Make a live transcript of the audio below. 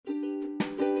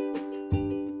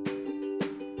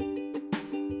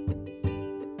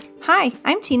Hi,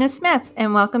 I'm Tina Smith,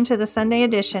 and welcome to the Sunday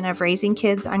edition of Raising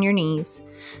Kids on Your Knees.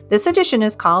 This edition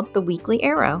is called The Weekly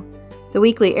Arrow. The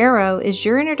Weekly Arrow is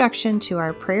your introduction to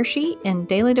our prayer sheet and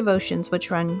daily devotions,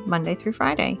 which run Monday through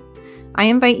Friday. I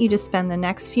invite you to spend the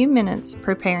next few minutes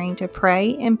preparing to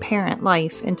pray and parent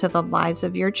life into the lives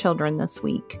of your children this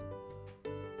week.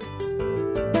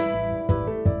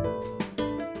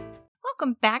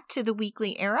 Welcome back to the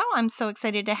Weekly Arrow. I'm so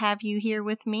excited to have you here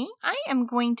with me. I am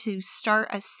going to start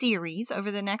a series over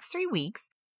the next 3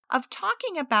 weeks of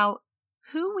talking about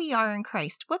who we are in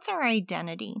Christ. What's our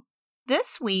identity?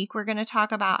 This week, we're going to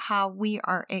talk about how we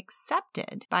are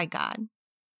accepted by God.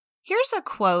 Here's a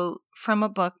quote from a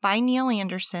book by Neil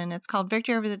Anderson. It's called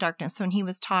Victory Over the Darkness, when he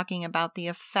was talking about the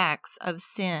effects of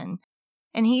sin.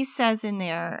 And he says in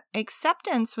there,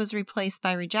 acceptance was replaced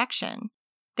by rejection.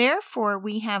 Therefore,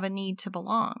 we have a need to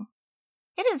belong.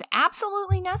 It is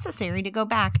absolutely necessary to go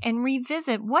back and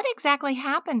revisit what exactly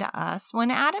happened to us when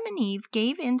Adam and Eve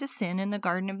gave in to sin in the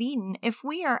Garden of Eden if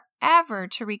we are ever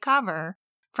to recover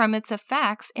from its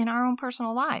effects in our own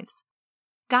personal lives.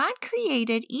 God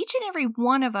created each and every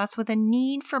one of us with a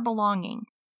need for belonging,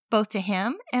 both to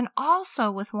Him and also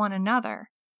with one another.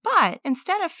 But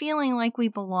instead of feeling like we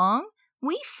belong,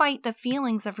 we fight the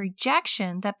feelings of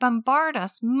rejection that bombard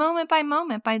us moment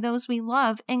by those we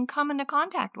love and come into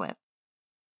contact with.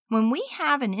 When we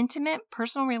have an intimate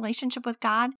personal relationship with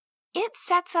God, it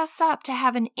sets us up to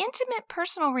have an intimate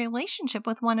personal relationship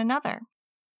with one another.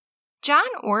 John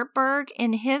Ortberg,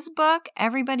 in his book,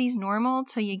 Everybody's Normal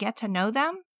Till You Get to Know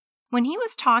Them, when he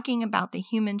was talking about the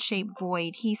human-shaped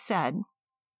void, he said,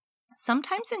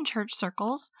 sometimes in church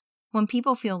circles, when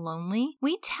people feel lonely,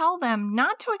 we tell them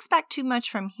not to expect too much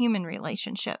from human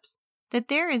relationships, that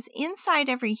there is inside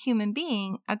every human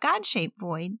being a God-shaped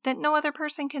void that no other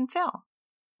person can fill.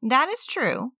 That is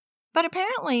true, but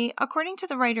apparently, according to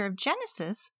the writer of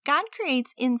Genesis, God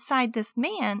creates inside this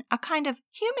man a kind of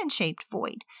human-shaped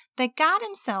void that God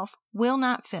Himself will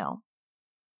not fill.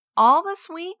 All this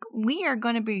week, we are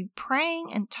going to be praying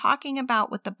and talking about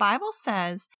what the Bible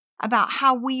says about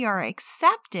how we are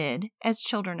accepted as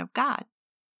children of God.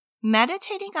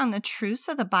 Meditating on the truths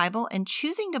of the Bible and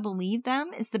choosing to believe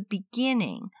them is the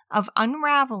beginning of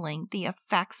unraveling the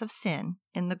effects of sin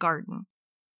in the garden.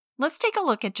 Let's take a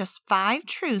look at just 5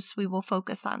 truths we will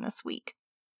focus on this week.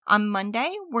 On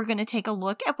Monday, we're going to take a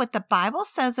look at what the Bible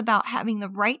says about having the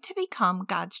right to become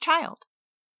God's child.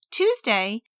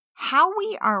 Tuesday, how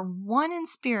we are one in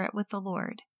spirit with the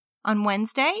Lord. On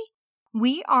Wednesday,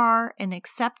 we are an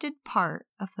accepted part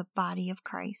of the body of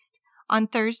Christ. On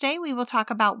Thursday, we will talk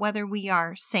about whether we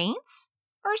are saints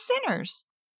or sinners.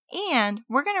 And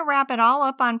we're going to wrap it all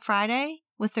up on Friday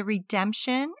with the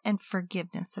redemption and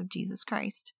forgiveness of Jesus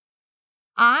Christ.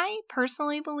 I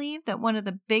personally believe that one of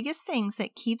the biggest things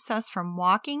that keeps us from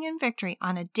walking in victory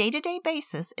on a day-to-day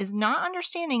basis is not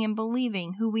understanding and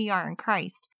believing who we are in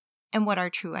Christ and what our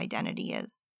true identity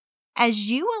is.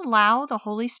 As you allow the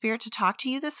Holy Spirit to talk to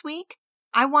you this week,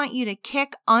 I want you to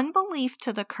kick unbelief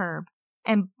to the curb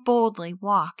and boldly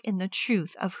walk in the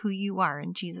truth of who you are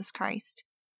in Jesus Christ.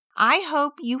 I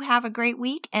hope you have a great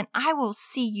week, and I will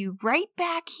see you right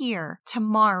back here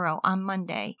tomorrow on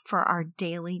Monday for our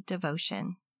daily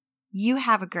devotion. You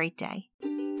have a great day.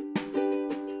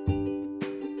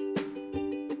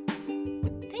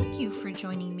 Thank you for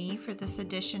joining me for this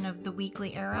edition of the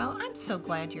Weekly Arrow. I'm so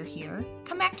glad you're here.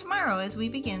 Come back tomorrow as we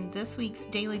begin this week's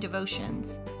daily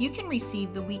devotions. You can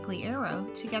receive the Weekly Arrow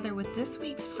together with this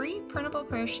week's free printable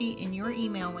prayer sheet in your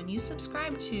email when you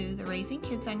subscribe to the Raising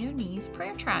Kids on Your Knees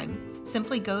Prayer Tribe.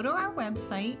 Simply go to our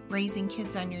website,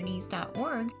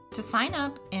 raisingkidsonyourknees.org, to sign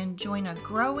up and join a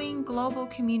growing global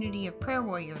community of prayer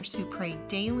warriors who pray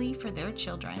daily for their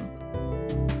children.